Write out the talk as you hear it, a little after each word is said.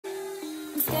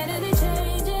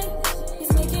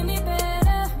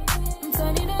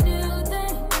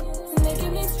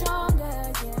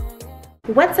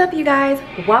What's up, you guys?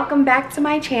 Welcome back to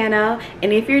my channel,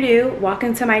 and if you're new,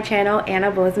 welcome to my channel, Anna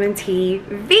Bozeman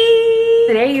TV.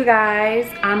 Today, you guys,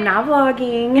 I'm not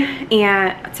vlogging,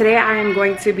 and today I am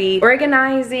going to be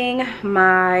organizing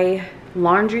my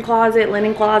laundry closet,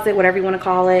 linen closet, whatever you want to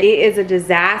call it. It is a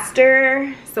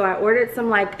disaster. So I ordered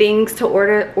some things to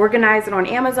organize it on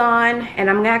Amazon, and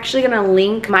I'm actually gonna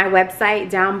link my website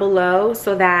down below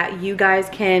so that you guys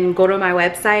can go to my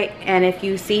website, and if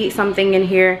you see something in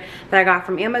here that I got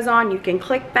from Amazon, you can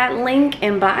click that link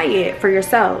and buy it for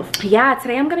yourself. Yeah,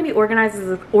 today I'm gonna be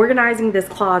organizing this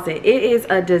closet. It is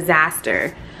a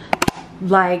disaster.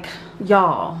 Like,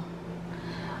 y'all,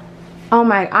 oh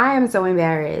my, I am so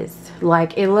embarrassed.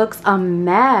 Like, it looks a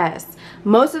mess.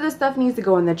 Most of the stuff needs to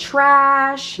go in the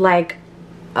trash, like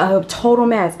a total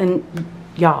mess. And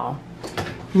y'all,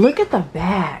 look at the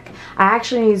back. I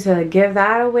actually need to give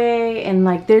that away, and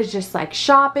like there's just like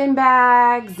shopping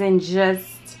bags and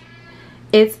just,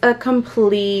 it's a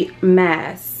complete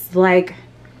mess. Like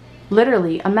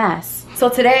literally a mess. So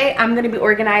today I'm gonna be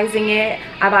organizing it.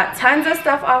 I bought tons of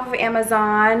stuff off of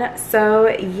Amazon. So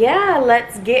yeah,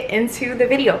 let's get into the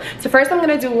video. So first I'm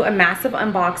gonna do a massive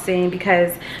unboxing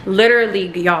because literally,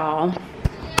 y'all,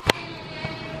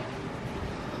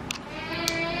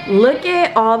 look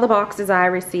at all the boxes I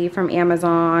received from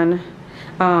Amazon.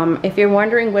 If you're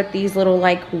wondering what these little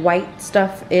like white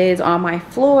stuff is on my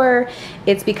floor,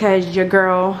 it's because your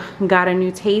girl got a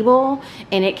new table,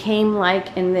 and it came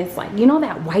like in this, like, you know,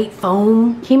 that white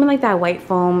foam, came in like that white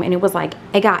foam, and it was like,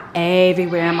 it got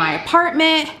everywhere in my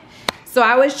apartment. So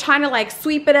I was trying to like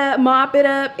sweep it up, mop it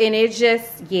up, and it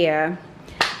just, yeah,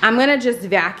 I'm gonna just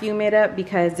vacuum it up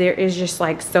because there is just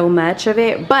like so much of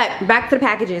it. But back to the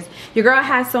packages. Your girl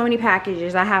has so many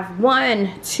packages. I have 1,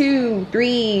 2,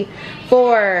 3,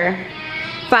 4,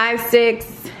 5,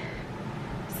 6,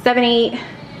 7, 8,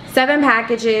 7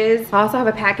 packages. I also have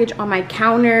a package on my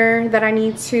counter that I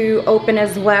need to open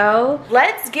as well.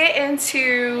 Let's get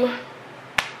into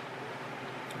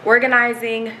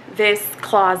organizing this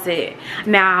closet.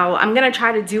 Now, I'm gonna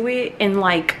try to do it in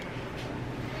like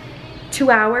 2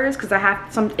 hours because I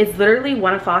have some, it's literally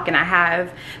 1 o'clock and I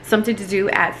have something to do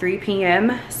at 3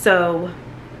 p.m. So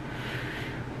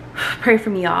pray for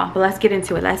me, y'all. But let's get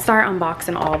into it. Let's start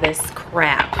unboxing all this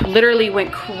crap. Literally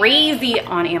went crazy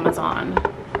on Amazon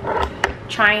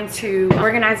trying to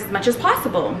organize as much as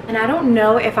possible. And I don't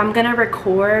know if I'm gonna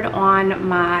record on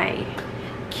my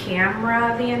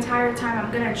camera the entire time.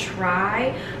 I'm gonna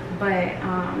try, but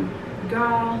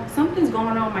girl, something's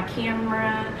going on with my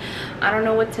camera. I don't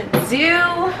know what to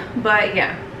do, but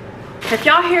yeah. If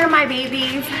y'all hear my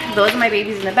babies, those are my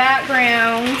babies in the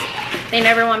background. They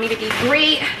never want me to be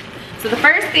great. So the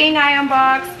first thing I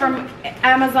unboxed from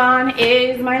Amazon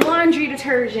is my laundry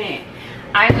detergent.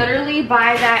 I literally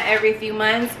buy that every few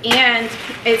months, and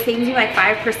it saves me like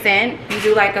 5%. You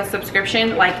do like a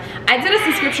subscription. Like, I did a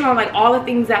subscription on like all the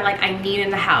things that like I need in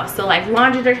the house. So like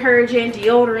laundry detergent,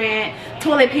 deodorant,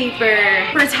 toilet paper,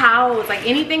 paper towels, like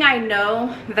anything I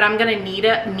know that I'm gonna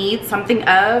need something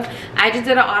of. I just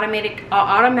did an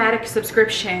automatic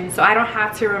subscription, so I don't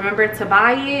have to remember to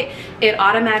buy it. It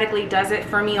automatically does it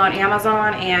for me on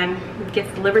Amazon and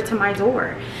gets delivered to my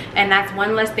door. And that's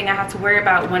one less thing I have to worry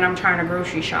about when I'm trying to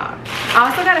grocery shop. I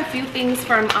also got a few things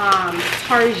from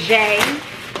Target,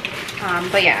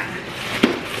 but yeah.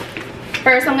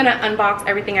 First, I'm gonna unbox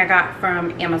everything I got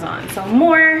from Amazon. So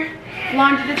more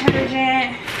laundry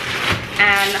detergent,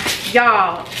 and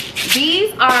y'all,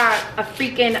 these are a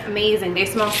freaking amazing. They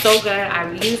smell so good.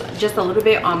 I use just a little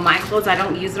bit on my clothes. I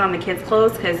don't use it on the kids'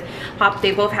 clothes because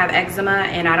they both have eczema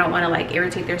and I don't want to like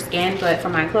irritate their skin. But for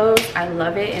my clothes, I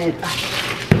love it, and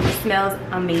it smells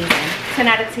amazing. 10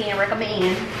 out of 10,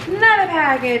 recommend. Another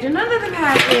package.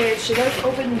 Let's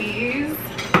open these.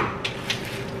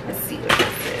 Let's see what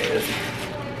this is.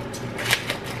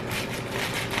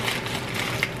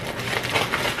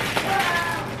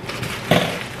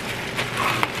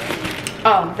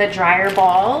 Oh, the dryer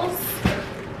balls.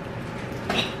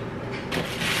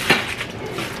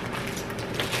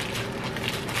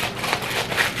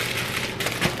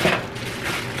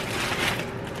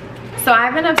 So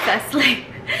I've been obsessed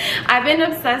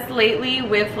lately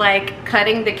with like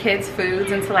cutting the kids'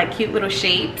 foods into like cute little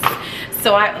shapes.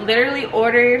 So I literally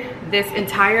ordered this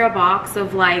entire box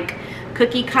of like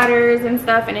cookie cutters and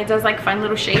stuff, and it does like fun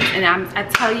little shapes. And I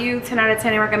tell you, 10 out of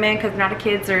 10 I recommend, because now the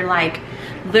kids are like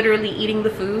literally eating the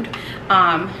food.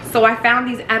 So I found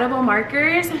these edible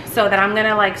markers so that I'm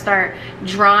gonna like start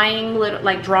drawing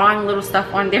little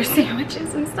stuff on their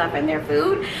sandwiches and stuff and their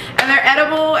food, and they're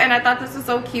edible, and I thought this was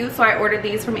so cute, so I ordered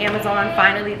these from Amazon.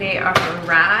 Finally they are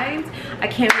arrived. I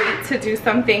can't wait to do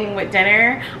something with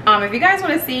dinner. If you guys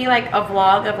want to see like a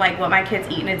vlog of like what my kids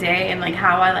eat in a day and like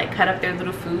how I like cut up their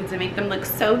little foods and make them look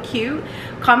so cute,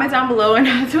 comment down below and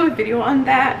I'll do a video on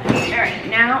that. All right,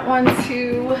 now on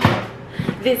to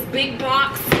this big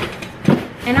box,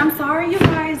 and I'm sorry you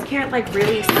guys can't like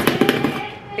really see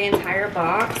the entire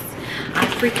box. I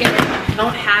freaking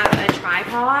don't have a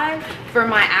tripod for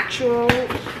my actual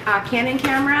Canon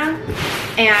camera,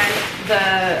 and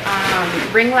the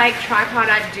ring light tripod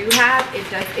I do have, it's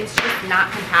just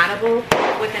not compatible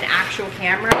with an actual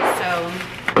camera. So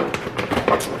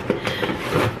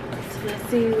let's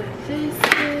see what this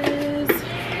is.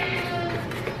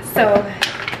 So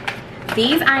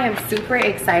these I am super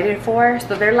excited for.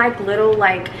 So they're like little,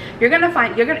 like you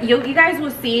guys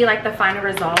will see like the final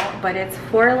result, but it's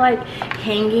for like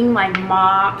hanging like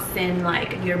mops and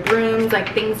like your brooms,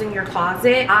 like things in your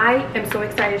closet. I am so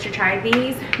excited to try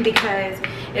these because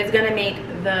it's gonna make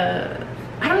the,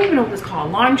 I don't even know what it's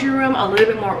called, laundry room a little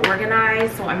bit more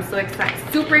organized. So I'm so excited,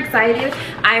 super excited.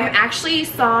 I actually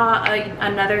saw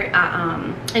another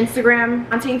Instagram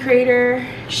content creator.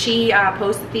 She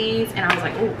posted these and I was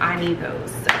like, oh, I need those.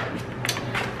 So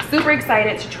super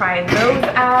excited to try those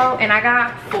out, and I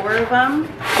got 4 of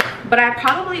them, but I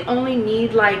probably only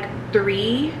need like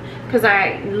 3 because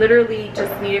I literally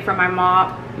just need it for my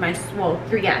mop, my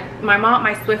 3, yeah, my mop,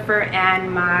 my Swiffer, and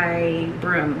my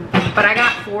broom. But I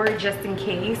got 4 just in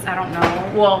case. I don't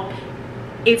know. Well,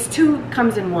 it's 2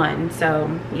 comes in 1, so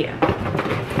yeah.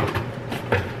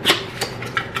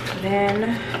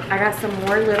 Then I got some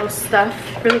more little stuff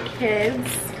for the kids.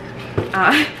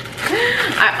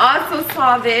 I also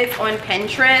saw this on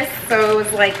Pinterest, so it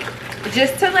was like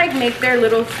just to like make their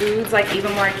little foods like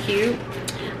even more cute.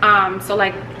 So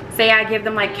like say I give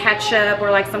them like ketchup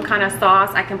or like some kind of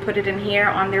sauce, I can put it in here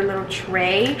on their little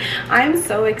tray. I'm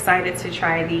so excited to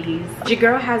try these. Your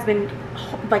girl has been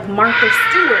like Martha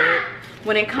Stewart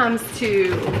when it comes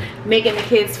to making the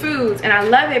kids foods, and I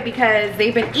love it because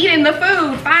they've been eating the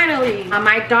food finally.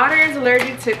 My daughter is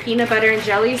allergic to peanut butter and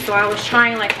jelly, so I was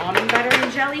trying like almond butter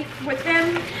and jelly with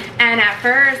them, and at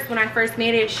first when I first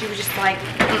made it, she was just like,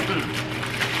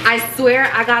 I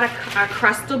swear I got a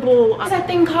Crustable, what's that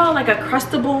thing called? Like a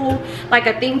Crustable, like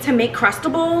a thing to make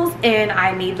Crustables, and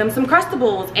I made them some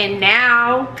Crustables, and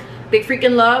now they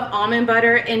freaking love almond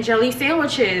butter and jelly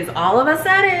sandwiches all of a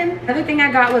sudden. Another thing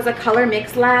I got was a color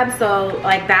mix lab, so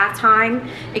like bath time,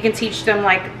 it can teach them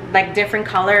like different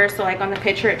colors. So like on the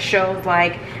picture it shows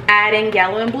like adding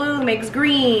yellow and blue makes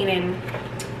green, and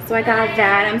so I got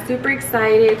that. I'm super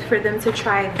excited for them to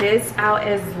try this out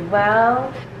as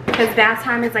well, because bath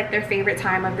time is like their favorite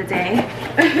time of the day.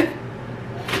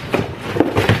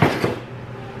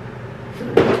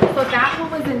 So that's what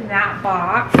was in that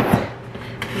box.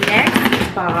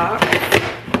 Next box,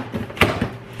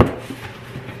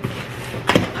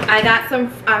 I got some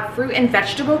fruit and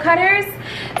vegetable cutters.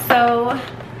 So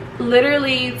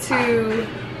literally to,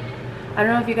 I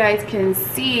don't know if you guys can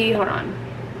see, hold on,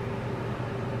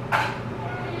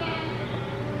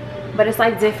 but it's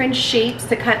like different shapes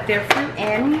to cut their fruit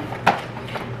in.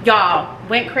 Y'all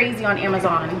went crazy on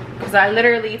Amazon because I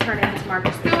literally turned it into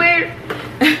Martha Stewart.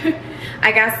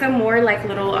 I got some more like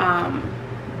little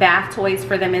bath toys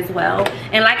for them as well,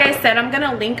 and like I said, I'm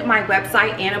gonna link my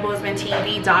website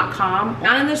AnnaBozemanTV.com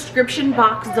down in the description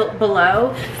box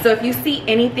below. So if you see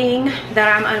anything that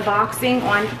I'm unboxing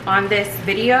on this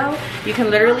video, you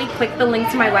can literally click the link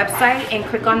to my website and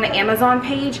click on the Amazon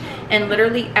page, and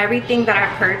literally everything that I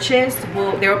purchased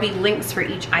there will be links for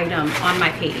each item on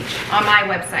my page, on my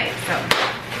website. So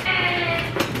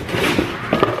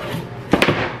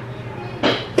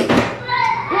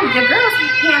your girl's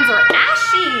hands are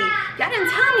ashy. Y'all didn't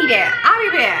tell me that. I'll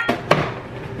be back.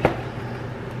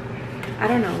 I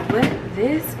don't know what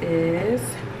this is.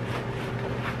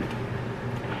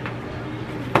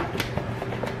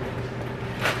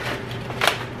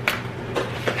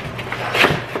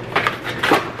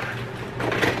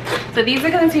 So these are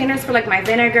containers for like my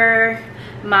vinegar,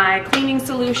 my cleaning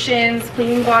solutions,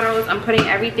 cleaning bottles. I'm putting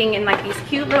everything in like these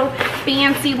cute little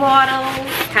fancy bottles.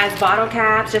 Has bottle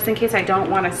caps just in case I don't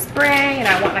want to spray and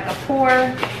I want like a pour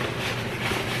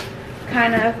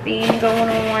kind of thing going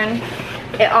on.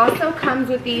 It also comes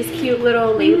with these cute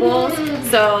little labels.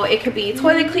 So it could be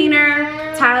toilet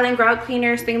cleaner, tile and grout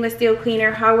cleaner, stainless steel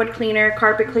cleaner, hardwood cleaner,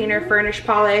 carpet cleaner, furnish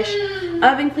polish,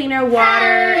 oven cleaner,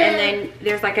 water, and then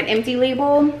there's like an empty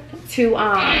label to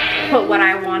put what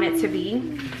I want it to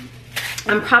be.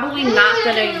 I'm probably not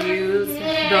gonna use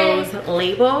those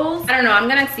labels. I don't know, I'm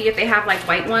gonna see if they have like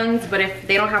white ones, but if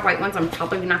they don't have white ones, I'm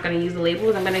probably not gonna use the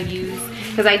labels. I'm gonna use,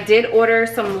 because I did order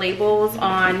some labels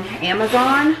on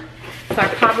Amazon, so I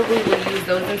probably will use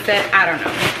those instead. I don't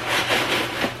know.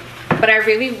 But I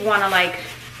really wanna like,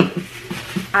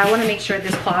 I wanna make sure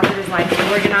this closet is like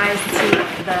organized to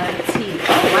the T.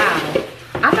 Oh wow.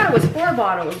 I thought it was 4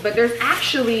 bottles, but there's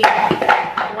actually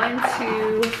 1,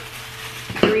 2,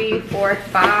 3, 4,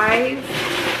 5.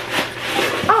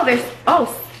 Oh, there's,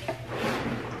 oh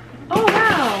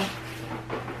wow.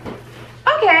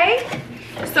 Okay.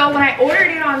 So when I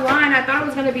ordered it online, I thought it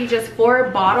was gonna be just 4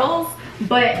 bottles,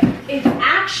 but it's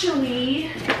actually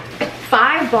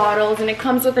 5 bottles, and it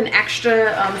comes with an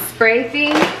extra spray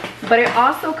thing, but it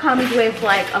also comes with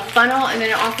like a funnel, and then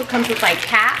it also comes with like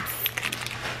caps,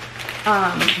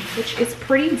 which is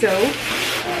pretty dope.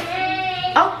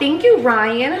 Oh, thank you,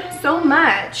 Ryan, so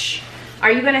much.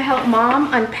 Are you gonna help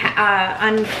mom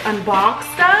unbox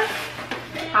stuff?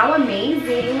 How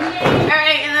amazing. All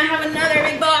right, and I have another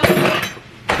big box.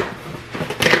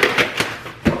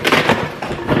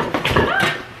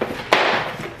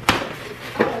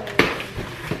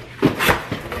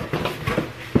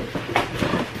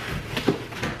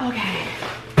 Okay,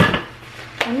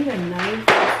 I need a knife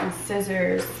and some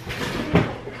scissors.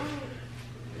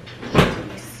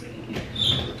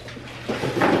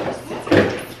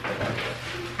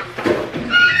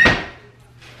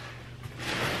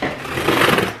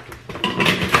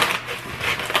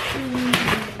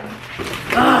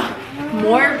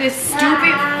 More of this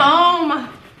stupid foam.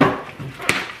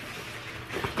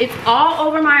 It's all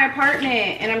over my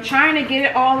apartment and I'm trying to get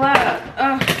it all up.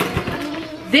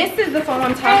 This is the foam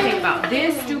I'm talking about.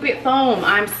 This stupid foam.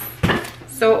 I'm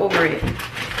so over it.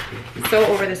 So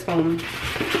over this foam.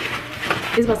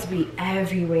 It's supposed to be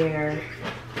everywhere.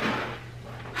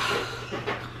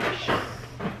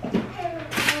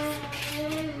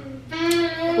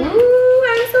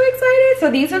 So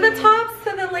these are the tops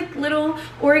to the like little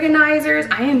organizers.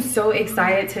 I am so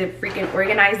excited to freaking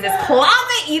organize this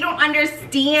closet. You don't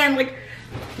understand. Like,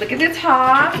 look at the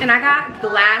top. And I got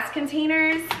glass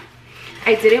containers.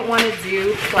 I didn't want to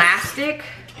do plastic,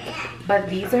 but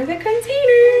these are the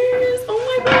containers. Oh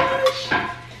my gosh.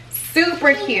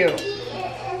 Super cute.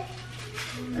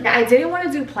 I didn't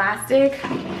want to do plastic,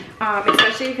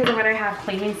 especially because I'm gonna have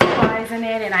cleaning supplies in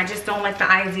it, and I just don't like the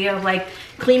idea of like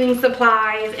cleaning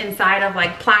supplies inside of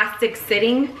like plastic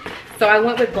sitting. So I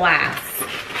went with glass.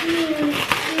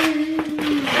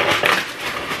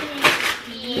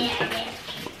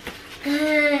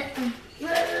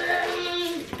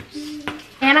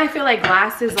 And I feel like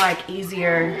glass is like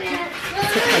easier to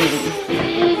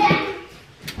clean.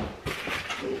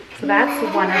 So that's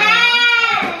one of them.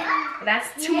 That's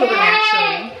 2 of them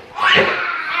actually. And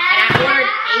I ordered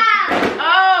 8.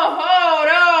 Oh, hold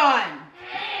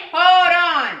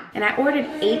on. And I ordered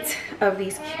 8 of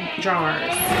these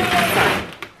jars. Sorry.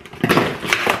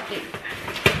 8.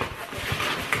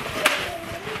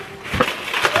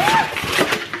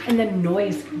 And the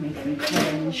noise makes me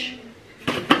cringe.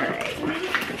 Alright.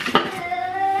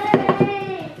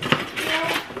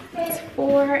 That's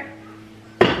 4.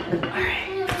 Alright.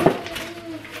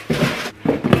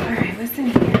 What's in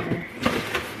here?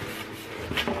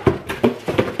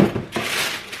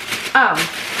 Oh,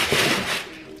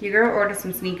 your girl ordered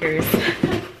some sneakers.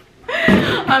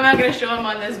 I'm not gonna show them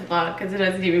on this vlog because it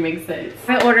doesn't even make sense.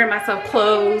 I ordered myself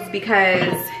clothes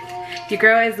because your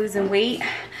girl is losing weight.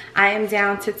 I am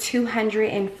down to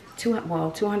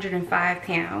 205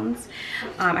 pounds.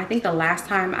 I think the last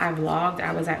time I vlogged,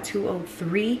 I was at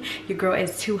 203. Your girl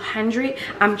is 200.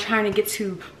 I'm trying to get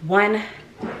to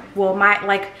well, my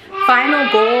like final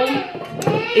goal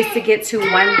is to get to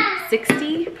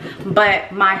 160,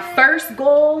 but my first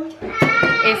goal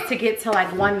is to get to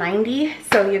like 190.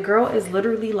 So your girl is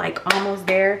literally like almost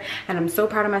there, and I'm so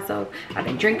proud of myself. I've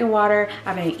been drinking water,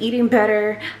 I've been eating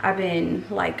better, I've been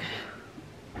like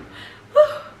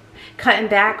cutting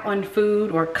back on food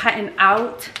or cutting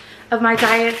out of my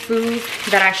diet food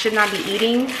that I should not be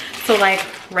eating. So like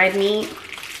red meat.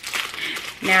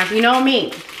 Now if you know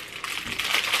me,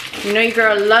 you know your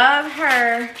girl love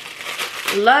her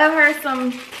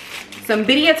some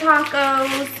birria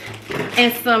tacos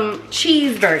and some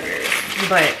cheeseburgers,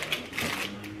 but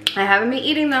I haven't been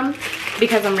eating them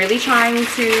because I'm really trying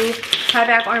to cut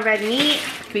back on red meat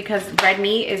because red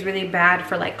meat is really bad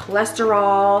for like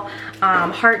cholesterol,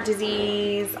 heart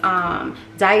disease,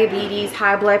 diabetes,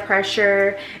 high blood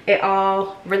pressure. It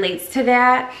all relates to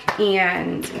that.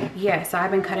 And yeah, so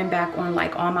I've been cutting back on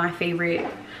like all my favorite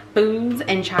foods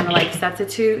and trying to like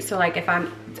substitute. So like if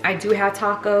I do have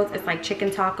tacos, it's like chicken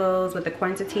tacos with the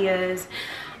corn tortillas.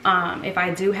 If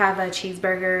I do have a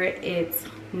cheeseburger, it's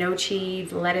no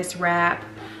cheese, lettuce wrap,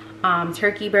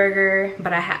 turkey burger.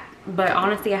 But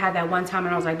honestly, I had that one time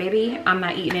and I was like, baby, I'm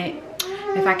not eating it.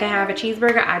 If I can have a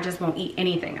cheeseburger, I just won't eat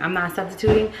anything. I'm not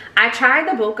substituting. I tried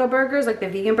the Boca burgers, like the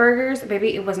vegan burgers.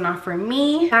 Baby, it was not for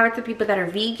me. Power to people that are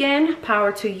vegan.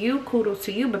 Power to you. Kudos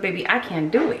to you. But baby, I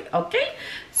can't do it, okay?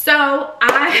 So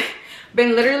I've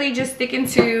been literally just sticking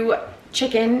to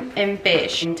chicken and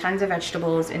fish and tons of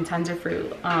vegetables and tons of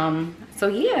fruit. So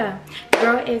yeah,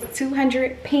 girl is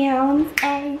 200 pounds.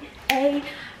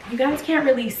 You guys can't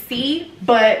really see,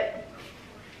 but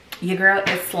your girl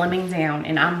is slimming down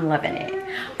and I'm loving it.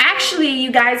 Actually,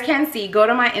 you guys can see, go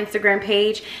to my Instagram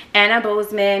page, Anna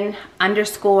Bozeman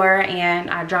 _ and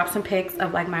I dropped some pics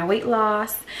of like my weight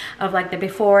loss, of like the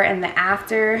before and the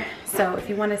after. So if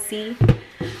you want to see,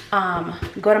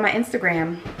 go to my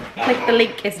Instagram, click the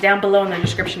link, it's down below in the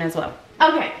description as well.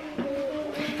 Okay,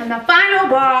 and the final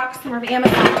box from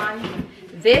Amazon.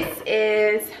 This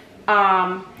is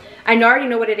I already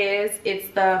know what it is. It's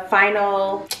the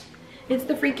final, it's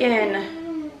the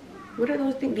freaking, what are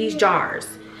those things? These jars.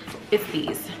 It's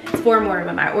these. It's 4 more of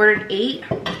them. I ordered 8.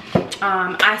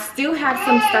 I still have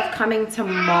some stuff coming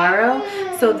tomorrow.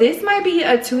 So this might be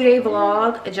a 2-day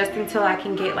vlog just until I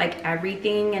can get like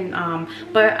everything. And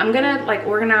but I'm gonna like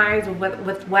organize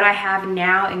with what I have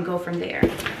now and go from there.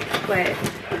 But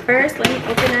first, let me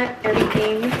open up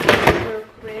everything real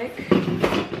quick.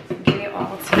 Get it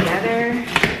all together.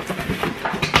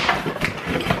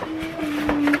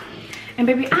 And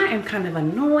baby, I am kind of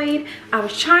annoyed. I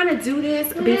was trying to do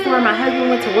this before my husband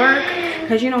went to work,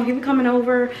 because you know he was coming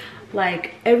over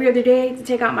like every other day to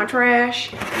take out my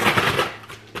trash.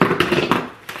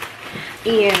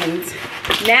 And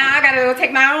now I gotta go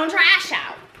take my own trash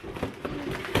out.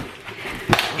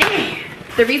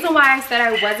 The reason why I said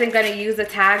I wasn't gonna use the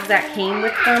tags that came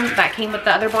with them, that came with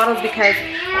the other bottles, because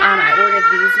I ordered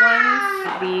these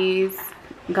ones, these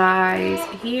guys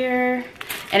here.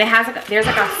 And it has like there's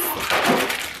like a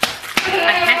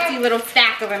hefty little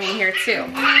stack of them in here too.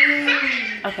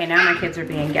 Okay, now my kids are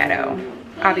being ghetto.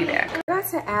 I'll be back. I forgot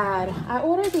to add, I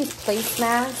ordered these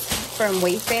placemats from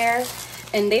Wayfair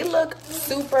and they look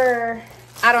super,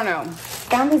 I don't know.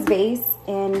 Found this vase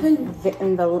in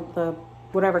the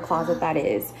whatever closet that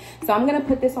is. So I'm gonna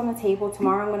put this on the table.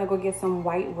 Tomorrow I'm gonna go get some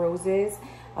white roses.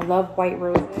 I love white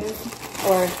roses,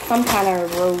 or some kind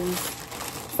of rose,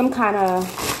 some kind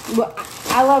of, well,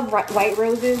 I love white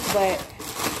roses, but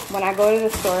when I go to the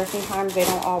store, sometimes they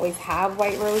don't always have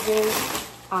white roses.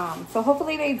 So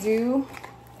hopefully they do,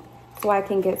 so I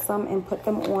can get some and put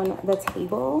them on the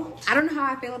table. I don't know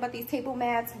how I feel about these table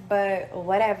mats, but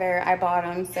whatever, I bought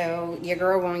them, so your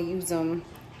girl won't use them.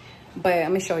 But I'm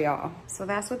gonna show y'all. So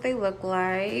that's what they look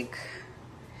like.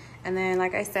 And then,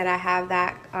 like I said, I have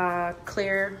that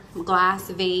clear glass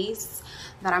vase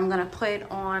that I'm gonna put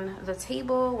on the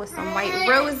table with some white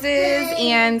roses.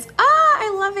 And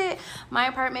I love it. My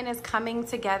apartment is coming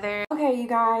together. Okay, you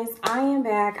guys, I am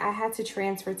back. I had to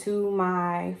transfer to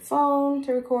my phone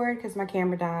to record because my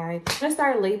camera died. I'm gonna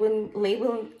start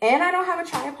labeling, and I don't have a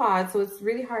tripod, so it's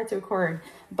really hard to record.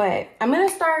 But I'm gonna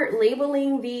start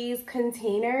labeling these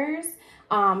containers.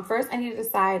 First, I need to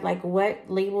decide like what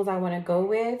labels I want to go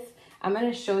with. I'm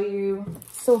gonna show you.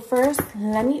 So first,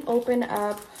 let me open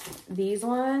up these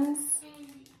ones.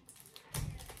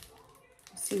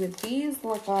 See what these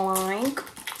look like.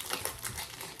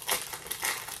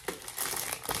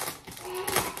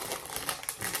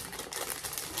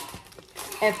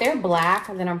 If they're black,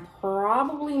 then I'm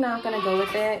probably not gonna go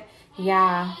with it.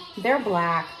 Yeah, they're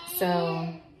black, so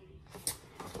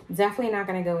definitely not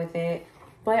gonna go with it.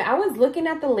 But I was looking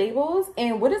at the labels,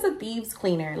 and what is a thieves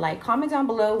cleaner? Like, comment down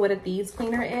below what a thieves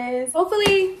cleaner is.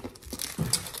 Hopefully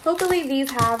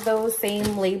these have those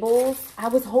same labels. I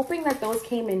was hoping that those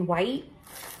came in white.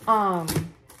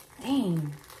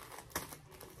 Dang,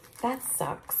 that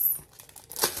sucks.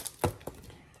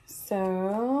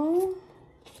 So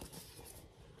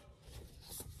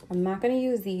I'm not gonna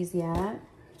use these yet.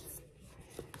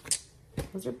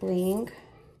 Those are blank.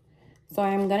 So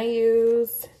I'm gonna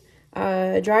use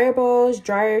dryer balls,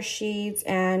 dryer sheets,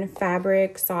 and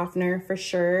fabric softener for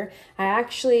sure. I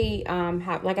actually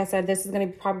have, like I said, this is gonna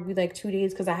probably be like 2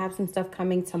 days because I have some stuff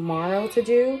coming tomorrow to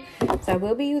do. So I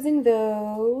will be using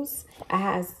those. I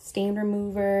have stain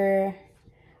remover.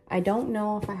 I don't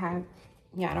know if I have,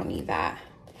 yeah, I don't need that.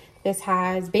 This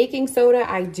has baking soda.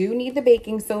 I do need the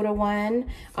baking soda one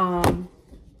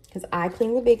because I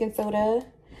clean with baking soda.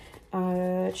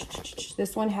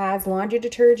 This one has laundry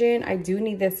detergent. I do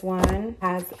need this one.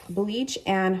 Has bleach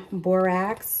and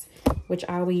borax, which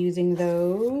I'll be using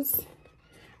those.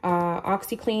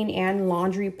 OxiClean and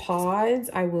laundry pods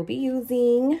I will be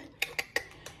using.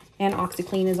 And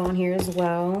OxiClean is on here as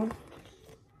well.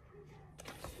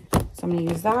 So I'm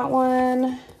gonna use that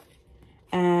one.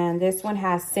 And this one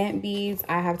has scent beads.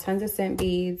 I have tons of scent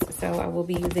beads, so I will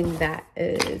be using that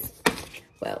as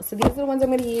well. So these are the ones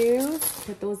I'm gonna use.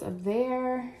 Put those up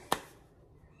there.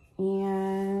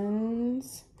 And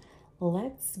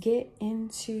let's get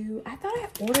into, I thought I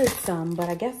ordered some, but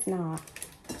I guess not.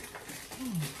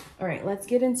 All right, let's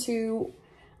get into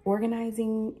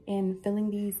organizing and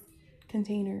filling these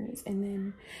containers. And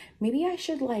then maybe I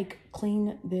should like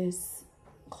clean this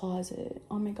closet.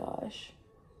 Oh my gosh.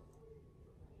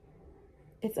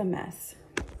 It's a mess.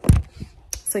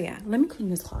 So yeah, let me clean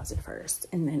this closet first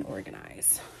and then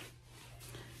organize.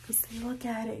 Cause look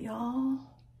at it, y'all.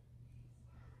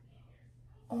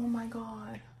 Oh my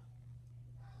God.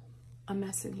 A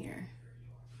mess in here.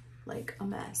 Like a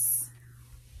mess.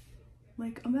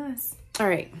 Like a mess. All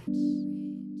right.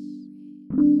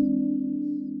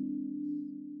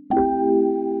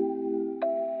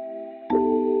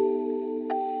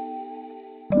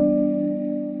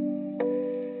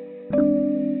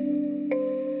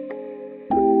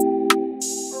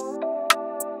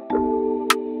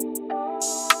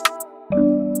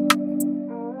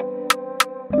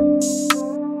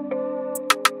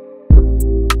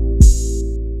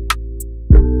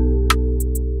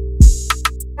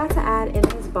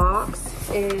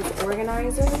 Is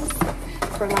organizers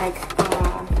for like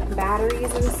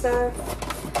batteries and stuff.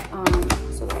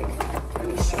 So like, let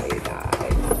me show you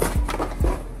guys.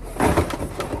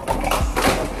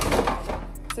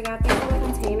 So I got these little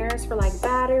containers for like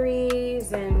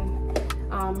batteries and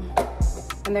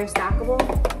they're stackable.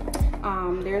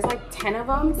 There's like 10 of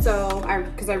them. So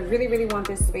because I really want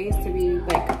this space to be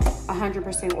like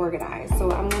 100% organized. So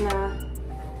I'm gonna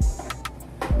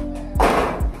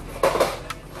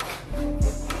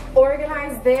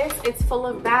organize this. It's full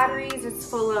of batteries, it's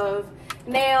full of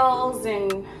nails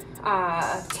and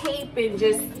tape and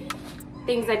just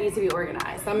things that need to be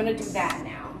organized. So I'm gonna do that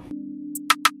now.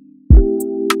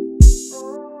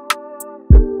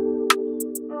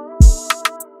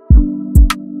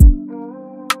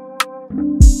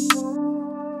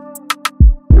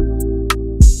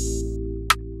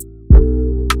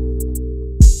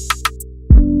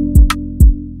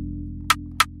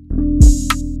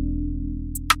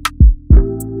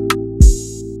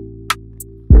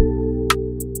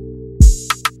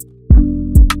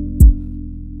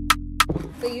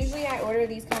 So usually I order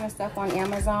these kind of stuff on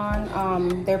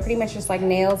Amazon. They're pretty much just like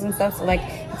nails and stuff. So like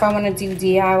if I want to do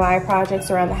DIY projects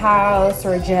around the house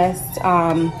or just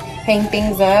hang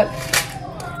things up,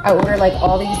 I order like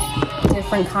all these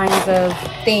different kinds of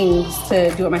things to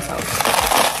do it myself.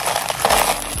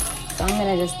 So I'm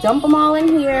gonna just dump them all in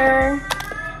here,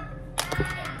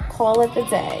 call it the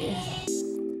day.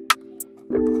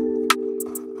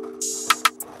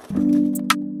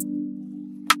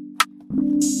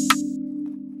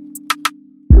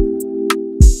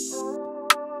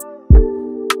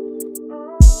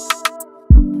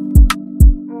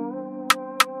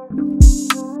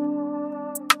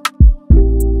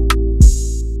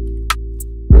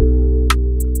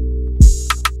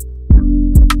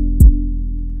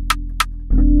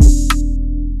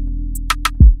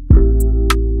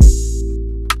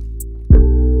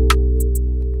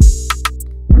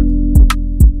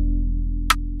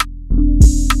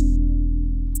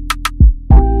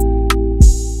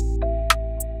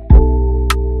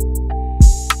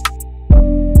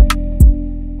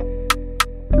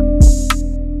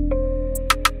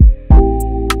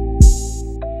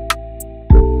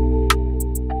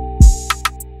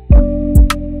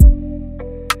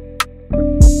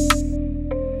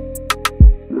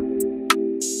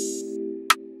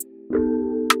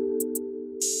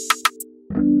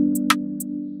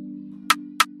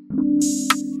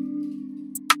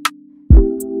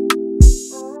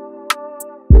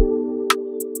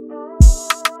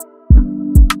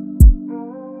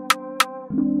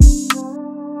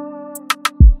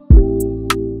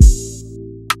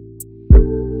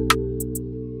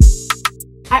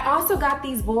 I also got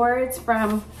these boards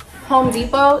from Home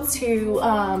Depot to,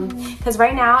 because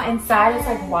right now inside it's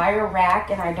like wire rack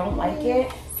and I don't like it.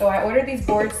 So I ordered these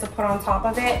boards to put on top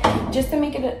of it just to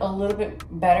make it a little bit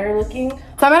better looking.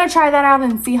 So I'm gonna try that out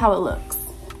and see how it looks.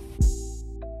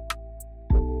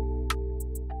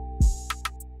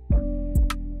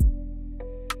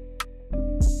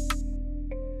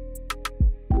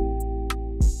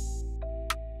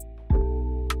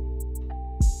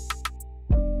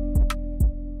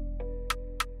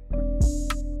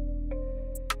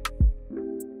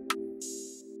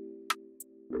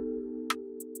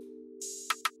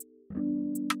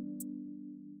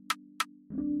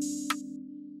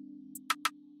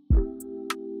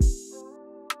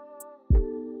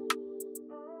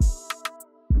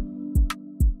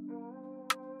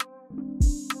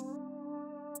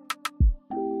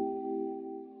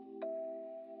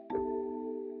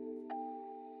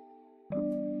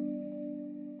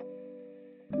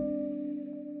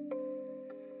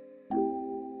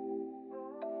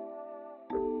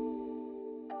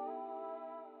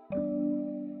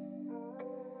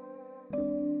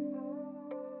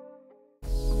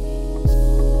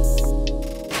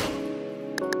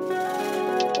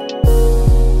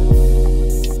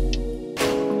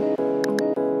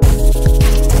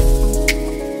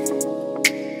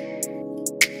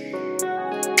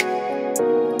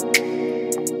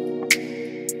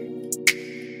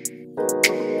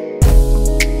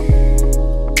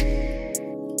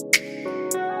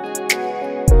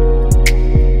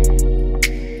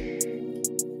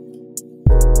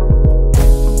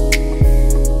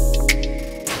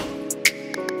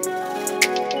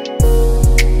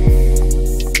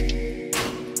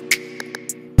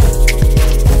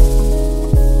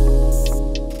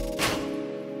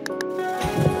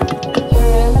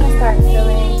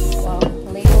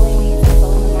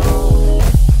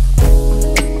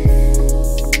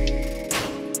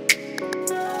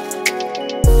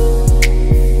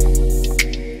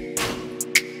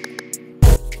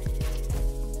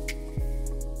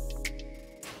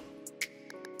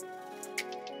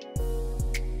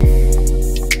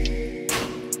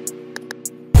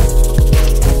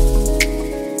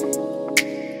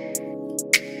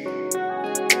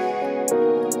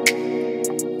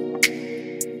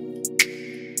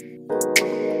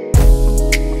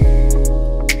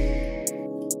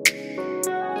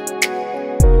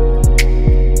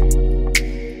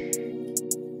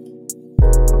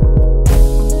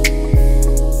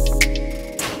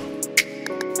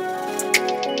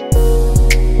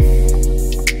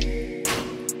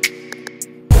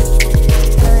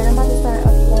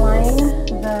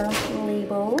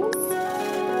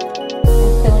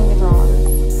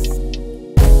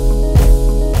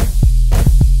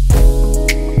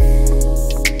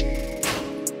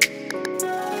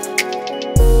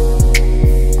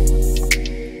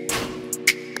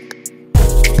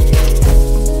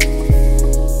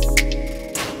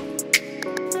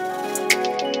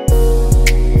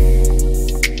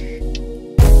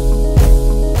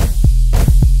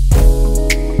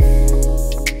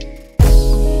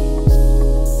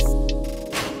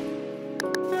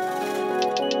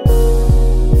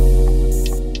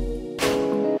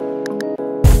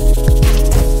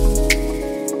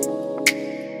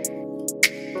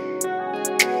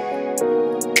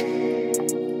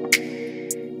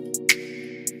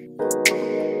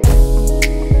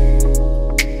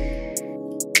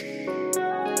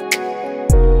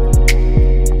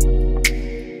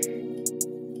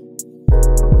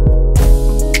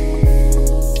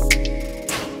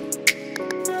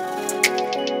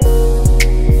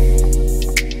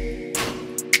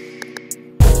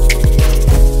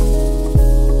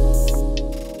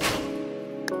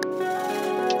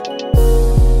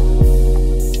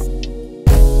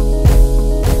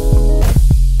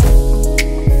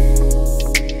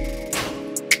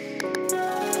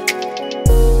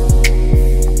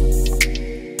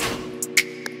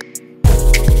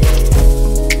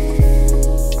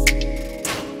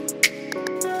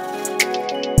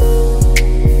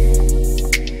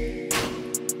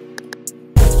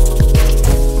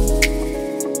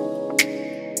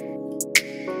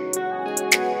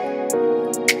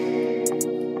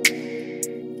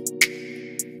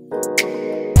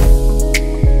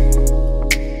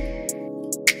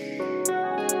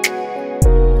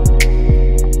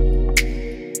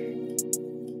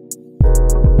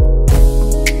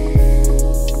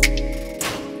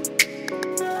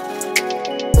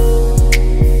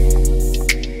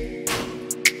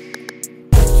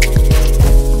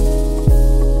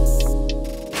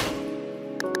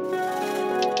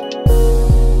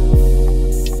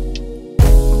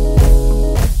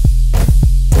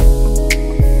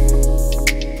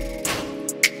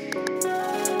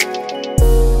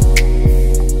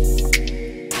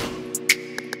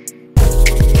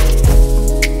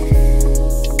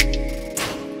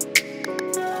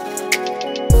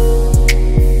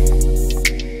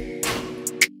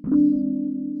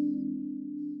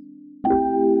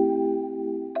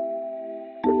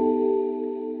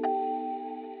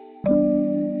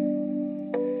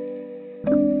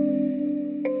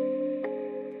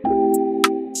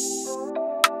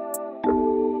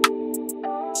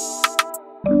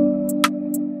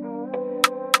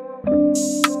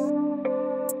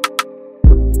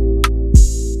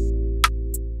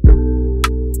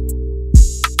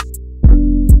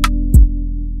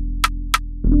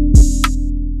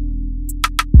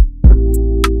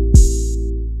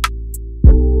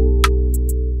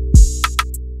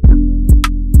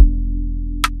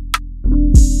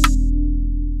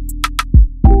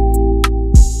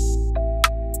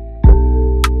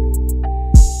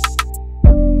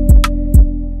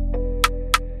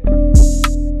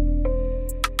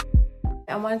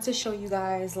 wanted to show you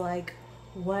guys like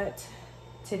what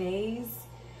today's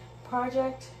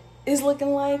project is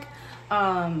looking like.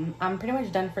 I'm pretty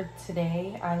much done for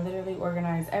today. I literally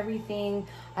organized everything.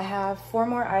 I have 4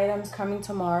 more items coming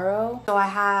tomorrow. So I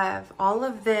have all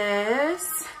of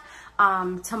this.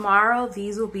 Tomorrow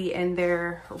these will be in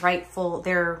their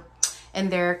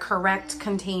correct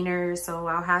containers. So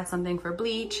I'll have something for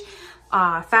bleach,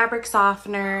 fabric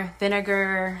softener,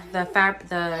 vinegar, the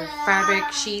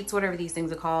fabric sheets, whatever these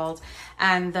things are called,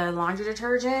 and the laundry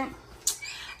detergent.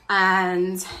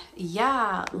 And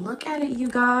yeah, look at it, you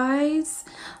guys.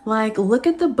 Like, look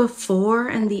at the before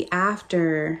and the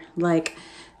after. Like,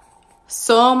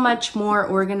 so much more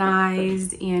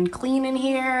organized and clean in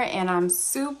here, and I'm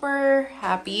super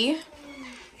happy.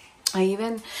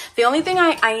 The only thing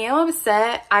I am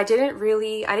upset, I didn't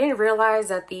realize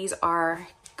that these are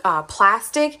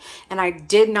plastic, and I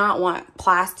did not want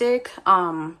plastic. So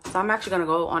I'm actually gonna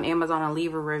go on Amazon and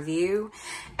leave a review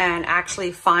and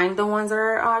actually find the ones that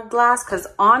are glass, because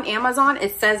on Amazon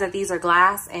it says that these are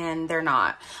glass and they're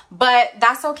not, but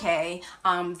that's okay.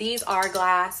 These are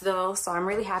glass though, so I'm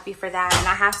really happy for that. And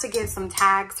I have to get some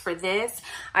tags for this.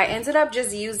 I ended up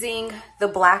just using the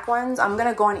black ones. I'm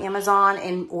gonna go on Amazon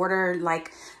and order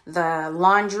like the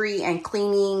laundry and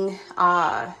cleaning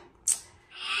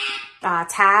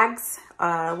tags,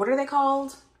 what are they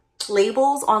called?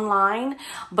 Labels online.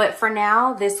 But for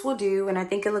now, this will do, and I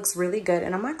think it looks really good.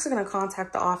 And I'm actually going to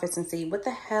contact the office and see what the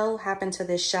hell happened to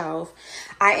this shelf.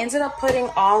 I ended up putting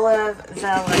all of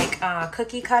the like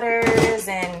cookie cutters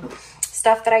and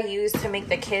stuff that I use to make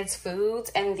the kids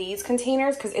foods in these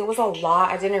containers, because it was a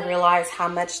lot. I didn't realize how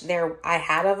much I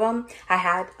had of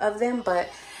them. But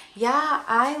yeah,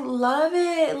 I love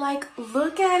it. Like,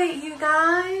 look at it, you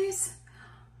guys.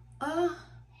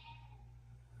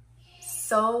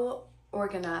 So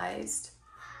organized.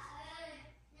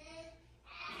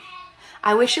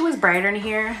 I wish it was brighter in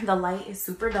here. The light is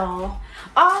super dull.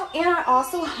 Oh, and I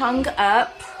also hung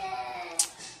up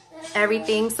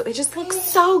everything, so it just looks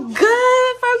so good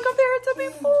if I compare it to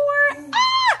before.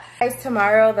 Guys,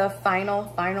 tomorrow the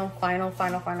final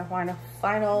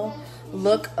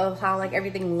look of how like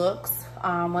everything looks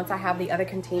once I have the other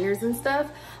containers and stuff.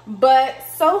 But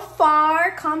so far,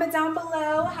 comment down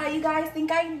below how you guys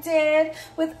think I did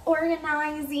with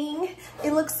organizing.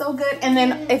 It looks so good. And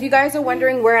then if you guys are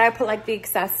wondering where I put like the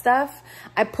excess stuff,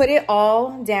 I put it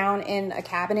all down in a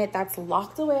cabinet that's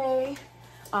locked away,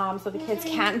 so the kids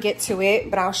can't get to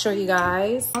it. But I'll show you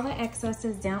guys. All the excess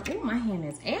is down. Oh, my hand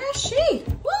is ashy.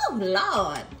 Woo,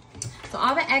 Lord. So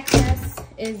all the excess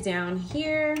is down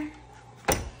here.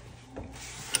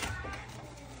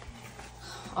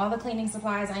 All the cleaning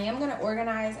supplies. I am gonna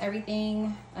organize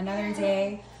everything another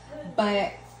day,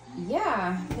 but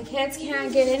yeah, the kids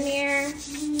can't get in there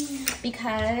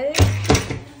because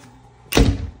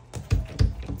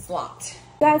it's locked.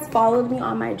 You guys followed me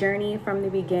on my journey from the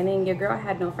beginning. Your girl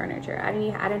had no furniture. I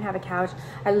didn't have a couch.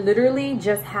 I literally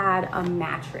just had a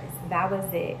mattress. That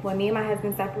was it. When me and my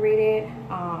husband separated,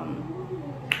 I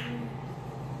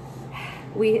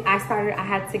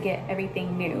had to get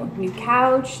everything new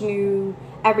couch, new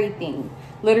everything.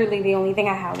 Literally the only thing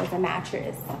I had was a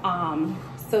mattress.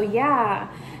 So yeah,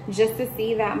 just to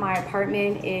see that my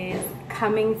apartment is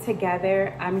coming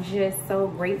together, I'm just so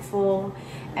grateful,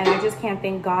 and I just can't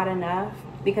thank God enough,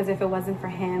 because if it wasn't for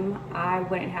him, I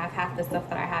wouldn't have half the stuff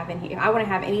that I have in here. I wouldn't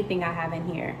have anything I have in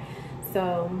here.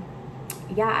 So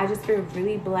yeah, I just feel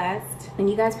really blessed. And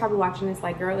you guys probably watching this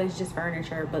like, girl, it's just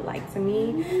furniture. But like, to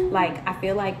me, like, I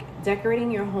feel like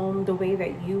decorating your home the way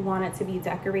that you want it to be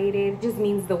decorated just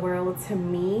means the world to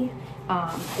me.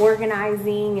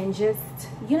 Organizing and just,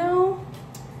 you know,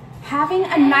 having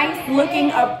a nice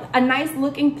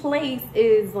looking place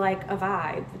is like a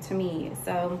vibe to me.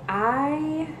 So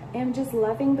I am just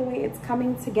loving the way it's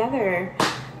coming together.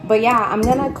 But yeah, I'm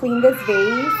gonna clean this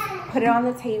vase, put it on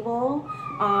the table.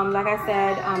 Like I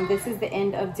said, this is the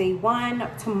end of day 1.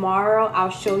 Tomorrow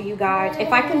I'll show you guys,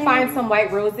 if I can find some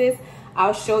white roses,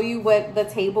 I'll show you what the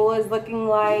table is looking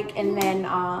like. And then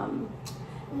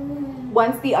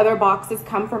once the other boxes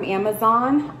come from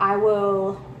Amazon, I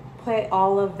will put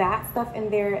all of that stuff in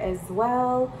there as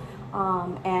well,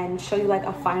 and show you like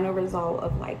a final result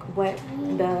of like what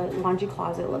the laundry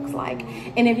closet looks like.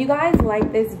 And if you guys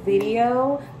like this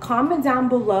video, comment down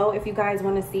below if you guys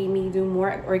want to see me do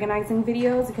more organizing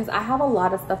videos, because I have a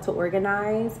lot of stuff to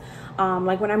organize.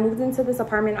 Like when I moved into this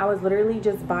apartment, I was literally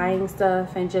just buying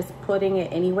stuff and just putting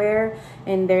it anywhere,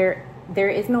 and there there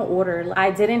is no order.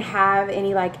 I didn't have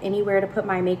any like anywhere to put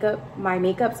my makeup,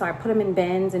 so I put them in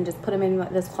bins and just put them in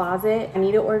this closet. I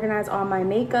need to organize all my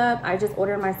makeup. I just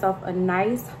ordered myself a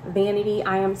nice vanity.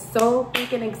 I am so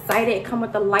freaking excited. It comes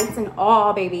with the lights and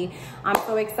all, baby. I'm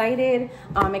so excited.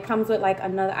 It comes with like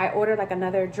another, I ordered like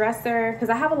another dresser because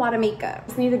I have a lot of makeup.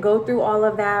 Just need to go through all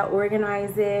of that,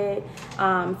 organize it.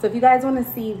 So if you guys want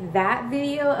to see that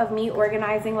video of me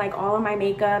organizing like all of my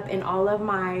makeup and all of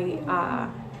my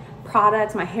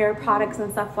products, my hair products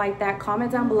and stuff like that,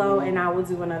 comment down below and I will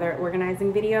do another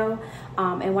organizing video.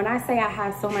 And when I say I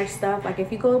have so much stuff, like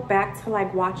if you go back to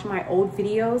like watch my old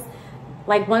videos,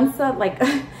 like once like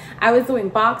I was doing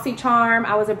BoxyCharm,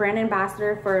 I was a brand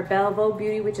ambassador for Bellevue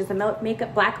Beauty, which is a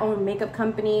makeup, black owned makeup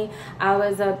company. I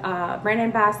was a brand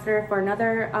ambassador for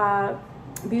another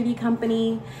beauty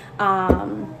company.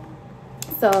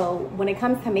 So when it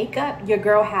comes to makeup, your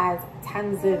girl has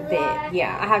tons of it.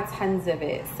 Yeah, I have tons of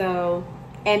it. So,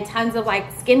 and tons of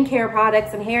like skincare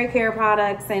products and hair care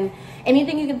products and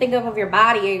anything you can think of your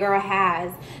body, your girl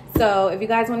has. So if you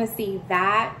guys want to see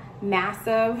that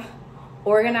massive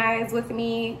organized with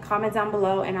me, comment down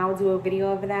below and I'll do a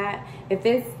video of that.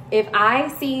 If I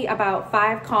see about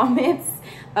 5 comments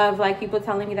of like people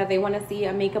telling me that they want to see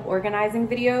a makeup organizing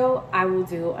video, I will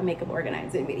do a makeup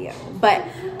organizing video. But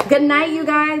good night, you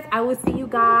guys. I will see you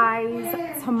guys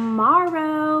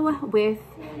tomorrow with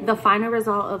the final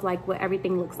result of like what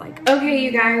everything looks like. Okay,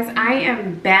 you guys, I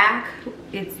am back.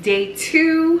 It's day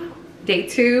two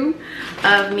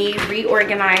of me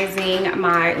reorganizing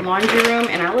my laundry room,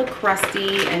 and I look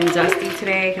crusty and dusty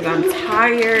today because I'm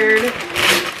tired,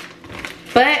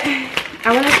 but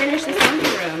I want to finish this laundry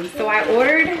room. So I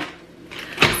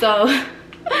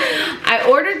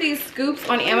ordered these scoops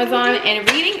on Amazon,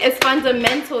 and reading is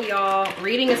fundamental, y'all.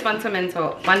 Reading is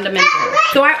fundamental.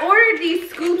 So I ordered these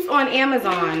scoops on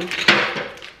Amazon,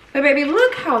 but baby,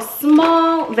 look how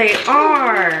small they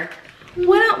are.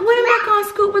 What am I gonna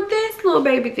scoop with this little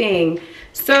baby thing?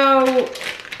 So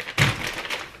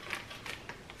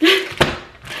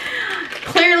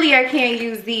clearly I can't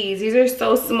use these. These are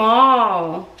so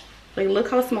small. Like, look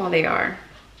how small they are.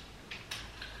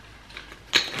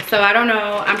 So I don't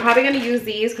know. I'm probably gonna use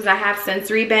these because I have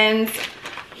sensory bins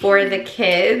for the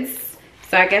kids.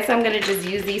 So I guess I'm gonna just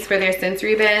use these for their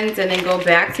sensory bins and then go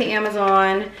back to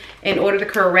Amazon and order the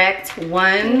correct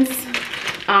ones.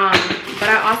 But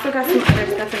I also got some other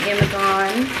stuff from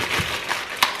Amazon.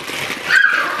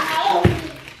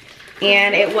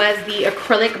 And it was the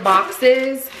acrylic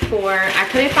boxes for, I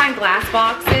couldn't find glass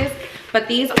boxes, but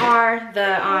these are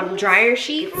the dryer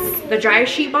sheets, the dryer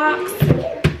sheet box.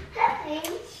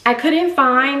 I couldn't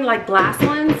find like glass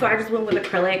ones, so I just went with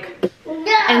acrylic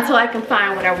until I can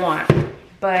find what I want.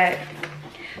 But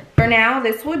for now,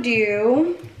 this will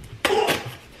do.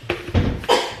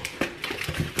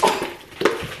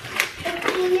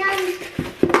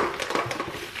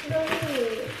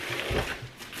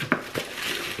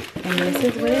 And this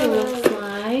is what it looks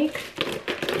like.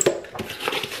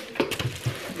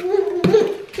 Ooh.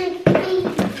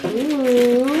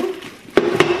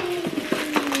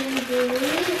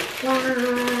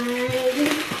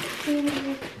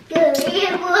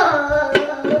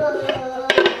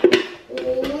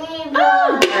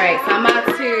 Alright, so I'm about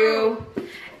to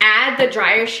add the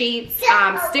dryer sheets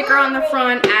sticker on the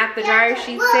front, add the dryer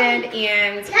sheets in,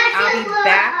 and I'll be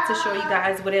back to show you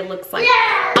guys what it looks like.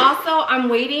 Also, I'm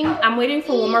waiting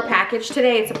for one more package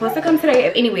today. It's supposed to come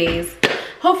today anyways.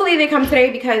 Hopefully they come today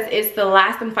because it's the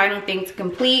last and final thing to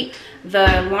complete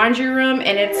the laundry room,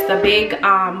 and it's the big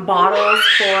bottles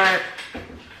for,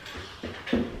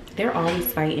 they're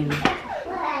always fighting.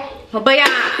 But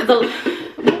yeah,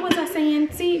 what was I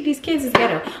saying? See, these kids is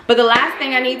ghetto. But the last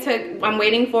thing I'm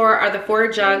waiting for are the 4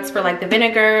 jugs for like the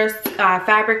vinegars,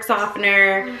 fabric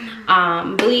softener,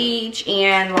 bleach,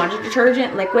 and laundry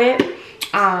detergent liquid.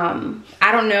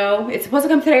 I don't know, it's supposed to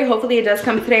come today. Hopefully it does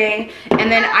come today.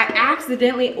 And then I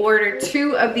accidentally ordered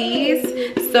 2 of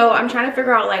these, so I'm trying to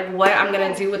figure out like what I'm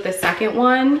gonna do with the second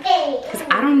one because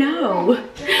I don't know.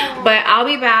 But I'll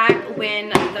be back when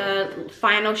the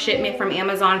final shipment from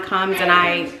Amazon comes, and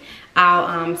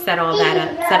I'll set all that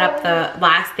up, set up the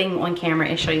last thing on camera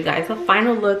and show you guys the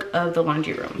final look of the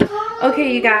laundry room.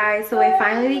 Okay, you guys, so it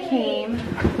finally came,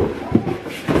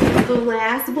 the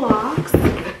last box.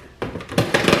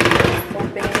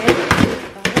 Open it.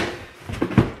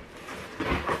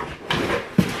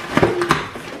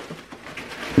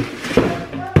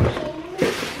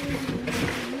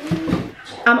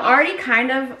 I'm already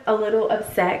kind of a little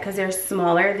upset because they're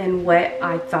smaller than what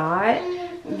I thought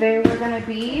they were gonna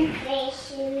be.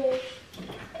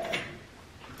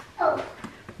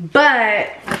 But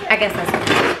I guess that's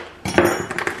okay.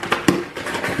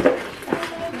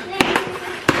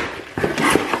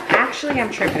 actually,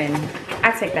 I'm tripping. I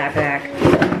take that back.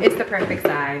 It's the perfect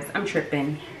size. I'm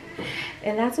tripping.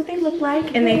 And that's what they look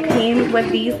like. And they came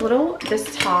with these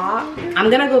this top. I'm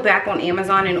gonna go back on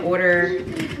Amazon and order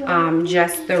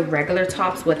just the regular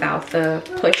tops without the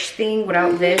push thing,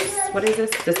 without this, what is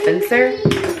this, dispenser.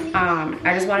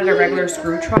 I just wanted a regular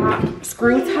screw top,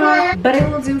 but it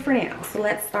will do for now. So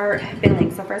let's start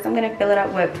filling. So first I'm gonna fill it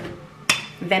up with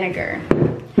vinegar,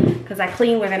 because I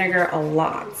clean with vinegar a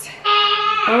lot.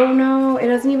 Oh no, it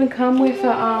doesn't even come with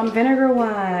a vinegar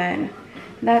one.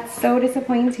 That's so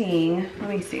disappointing. Let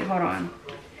me see, hold on.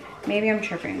 Maybe I'm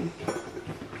tripping.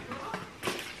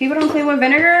 People don't clean with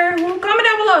vinegar? Well, comment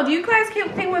down below. Do you guys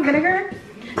clean with vinegar?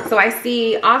 So I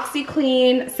see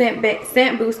OxiClean,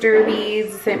 scent booster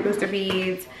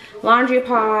beads, laundry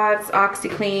pods,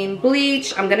 OxiClean,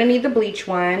 bleach. I'm gonna need the bleach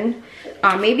one.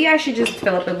 Maybe I should just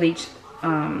fill up the bleach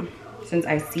since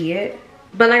I see it.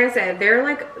 But like I said, they're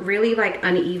like really like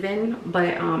uneven,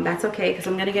 but that's okay because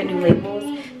I'm gonna get new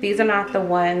labels. These are not the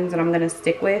ones that I'm gonna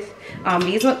stick with.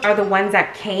 These are the ones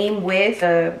that came with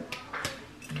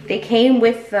they came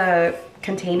with the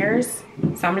containers.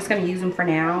 So I'm just gonna use them for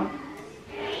now.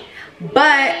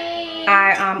 But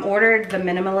I ordered the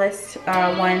minimalist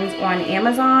ones on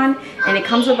Amazon, and it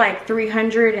comes with like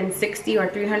 360 or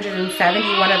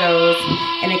 370 one of those,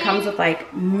 and it comes with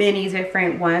like many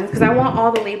different ones because I want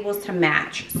all the labels to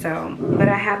match. So, but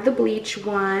I have the bleach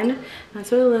one.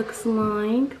 That's what it looks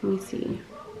like. Let me see.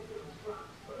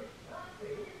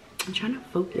 I'm trying to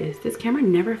focus. This camera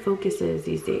never focuses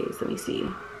these days. Let me see.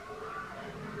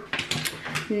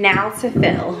 Now to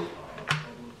fill.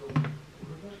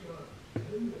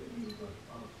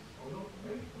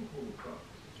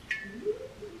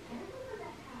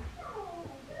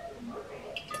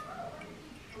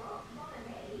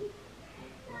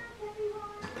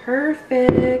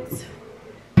 Perfect.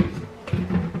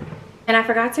 And I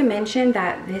forgot to mention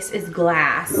that this is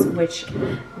glass, which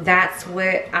that's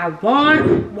what I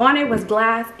wanted was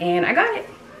glass, and I got it.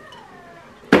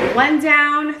 One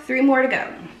down, 3 more to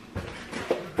go.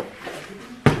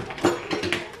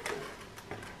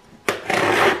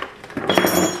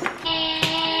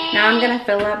 Now I'm gonna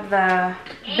fill up the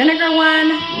vinegar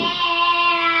one.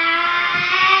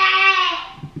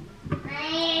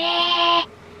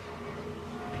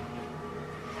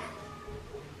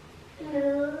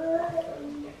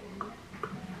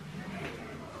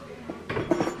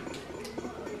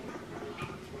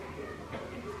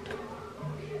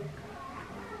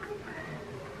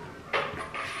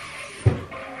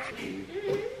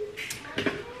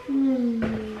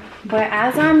 But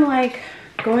as I'm like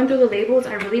going through the labels,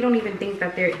 I really don't even think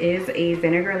that there is a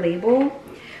vinegar label.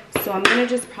 So I'm gonna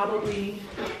just probably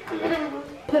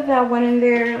put that one in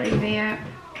there like that.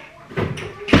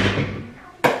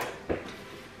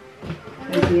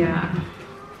 And yeah.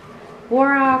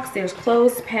 Borax, there's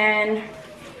clothespin,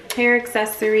 hair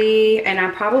accessory, and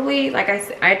I probably, like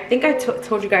I think I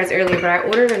told you guys earlier, but I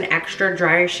ordered an extra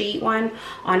dryer sheet one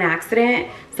on accident.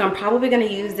 So I'm probably gonna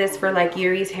use this for like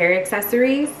Yuri's hair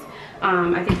accessories.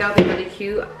 I think that would be really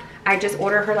cute. I just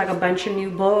ordered her like a bunch of new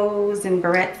bows and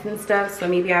barrettes and stuff, so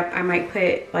maybe I might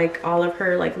put like all of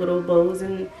her like little bows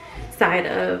inside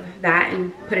of that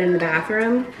and put it in the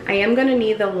bathroom. I am gonna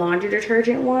need the laundry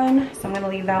detergent one, so I'm gonna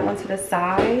leave that one to the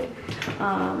side.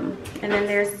 And then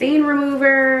there's stain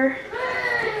remover,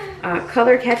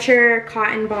 color catcher,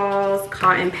 cotton balls,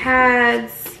 cotton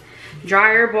pads,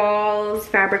 dryer balls,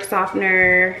 fabric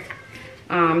softener.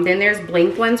 Then there's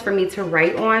blank ones for me to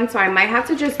write on, so I might have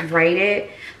to just write it.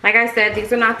 Like I said,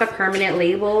 these are not the permanent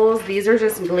labels. These are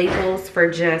just labels for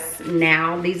just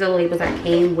now. These are the labels that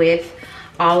came with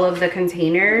all of the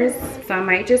containers. So I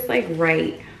might just like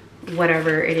write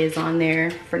whatever it is on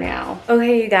there for now.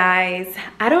 Okay, you guys,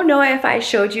 I don't know if I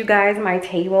showed you guys my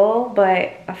table,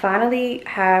 but I finally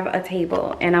have a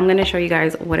table, and I'm gonna show you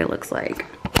guys what it looks like.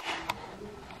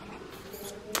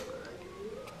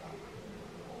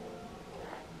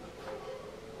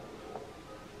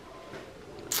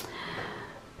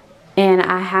 And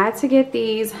I had to get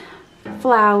these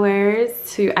flowers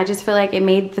I just feel like it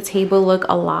made the table look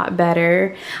a lot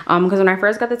better, because when I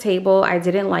first got the table I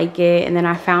didn't like it, and then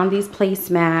I found these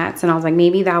placemats and I was like,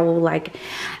 maybe that will like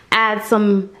add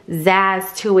some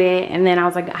zazz to it. And then I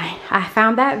was like, I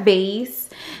found that vase,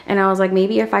 and I was like,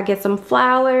 maybe if I get some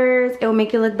flowers it'll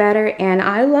make it look better, and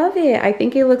I love it. I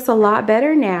think it looks a lot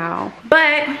better now.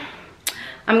 But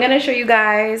I'm gonna show you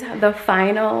guys the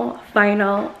final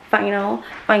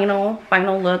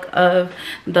look of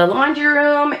the laundry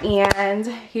room, and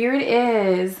here it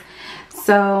is.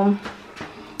 So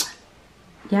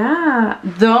yeah,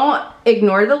 don't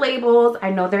ignore the labels. I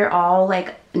know they're all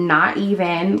like not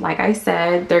even. Like I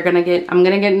said, I'm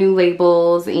gonna get new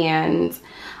labels and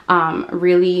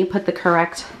really put the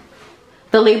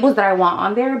labels that I want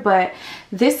on there. But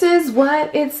this is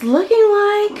what it's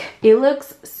looking like. It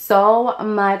looks so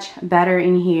much better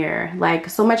in here, like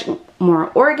so much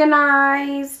more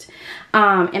organized.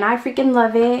 And I freaking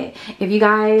love it. If you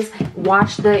guys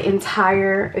watch the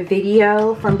entire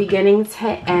video from beginning to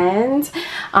end,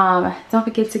 don't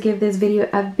forget to give this video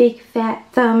a big fat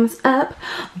thumbs up.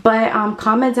 But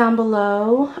comment down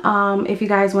below if you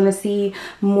guys want to see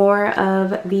more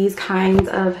of these kinds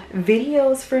of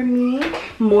videos from me,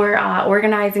 more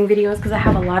organizing videos, because I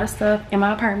have a lot of stuff in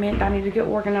my apartment that I need to get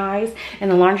organized, and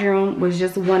the laundry room was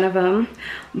just one of them.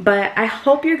 But I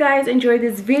hope you guys enjoyed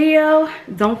this video.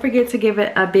 Don't forget to give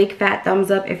it a big fat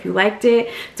thumbs up if you liked it.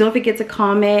 Don't forget to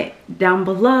comment down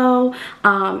below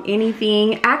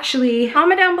anything. Actually,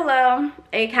 comment down below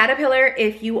a caterpillar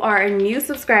if you are a new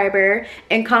subscriber,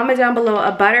 and comment down below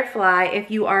a butterfly if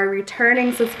you are a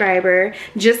returning subscriber,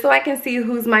 just so I can see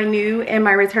who's my new and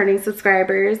my returning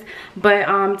subscribers. But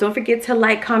don't forget to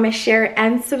like, comment, share,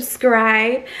 and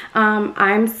subscribe.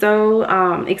 I'm so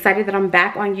excited that I'm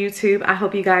back on YouTube. I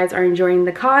hope you guys are enjoying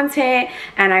the content,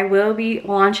 and I will be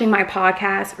launching my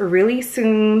podcast really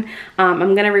soon.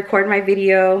 I'm gonna record my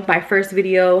first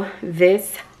video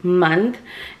this month,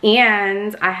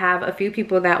 and I have a few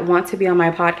people that want to be on my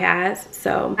podcast,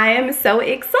 so I am so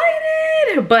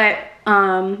excited. But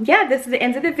yeah, this is the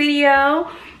end of the video.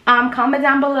 Comment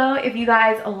down below if you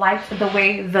guys liked the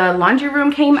way the laundry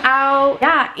room came out.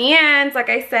 Yeah, and like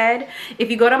I said,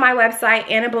 if you go to my website,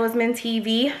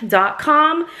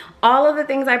 AnnaBozemanTV.com, all of the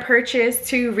things I purchased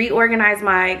to reorganize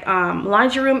my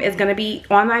laundry room is gonna be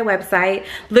on my website.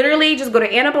 Literally, just go to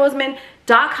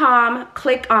AnnaBozeman.com,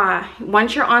 click on,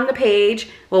 once you're on the page,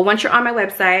 well, once you're on my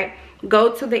website,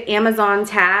 go to the Amazon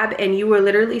tab, and you will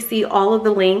literally see all of the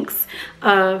links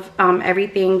of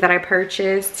everything that I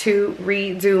purchased to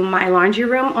redo my laundry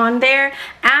room on there.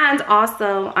 And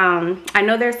also, I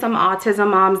know there's some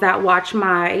autism moms that watch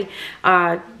my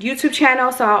YouTube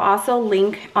channel, so I'll also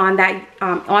link on that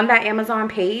Amazon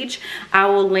page. I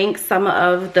will link some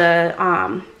of the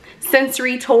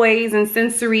sensory toys and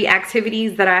sensory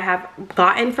activities that I have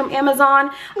gotten from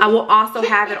Amazon. I will also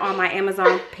have it on my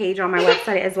Amazon page on my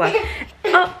website as well.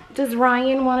 Oh, does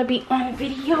Ryan want to be on a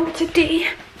video today?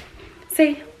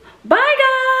 Say bye,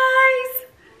 guys.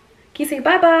 Can you say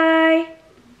bye-bye?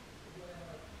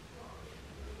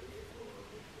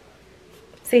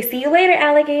 Say see you later,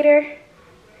 alligator.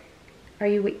 Are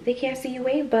you, they can't see you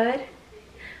wave, bud.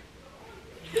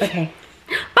 Okay.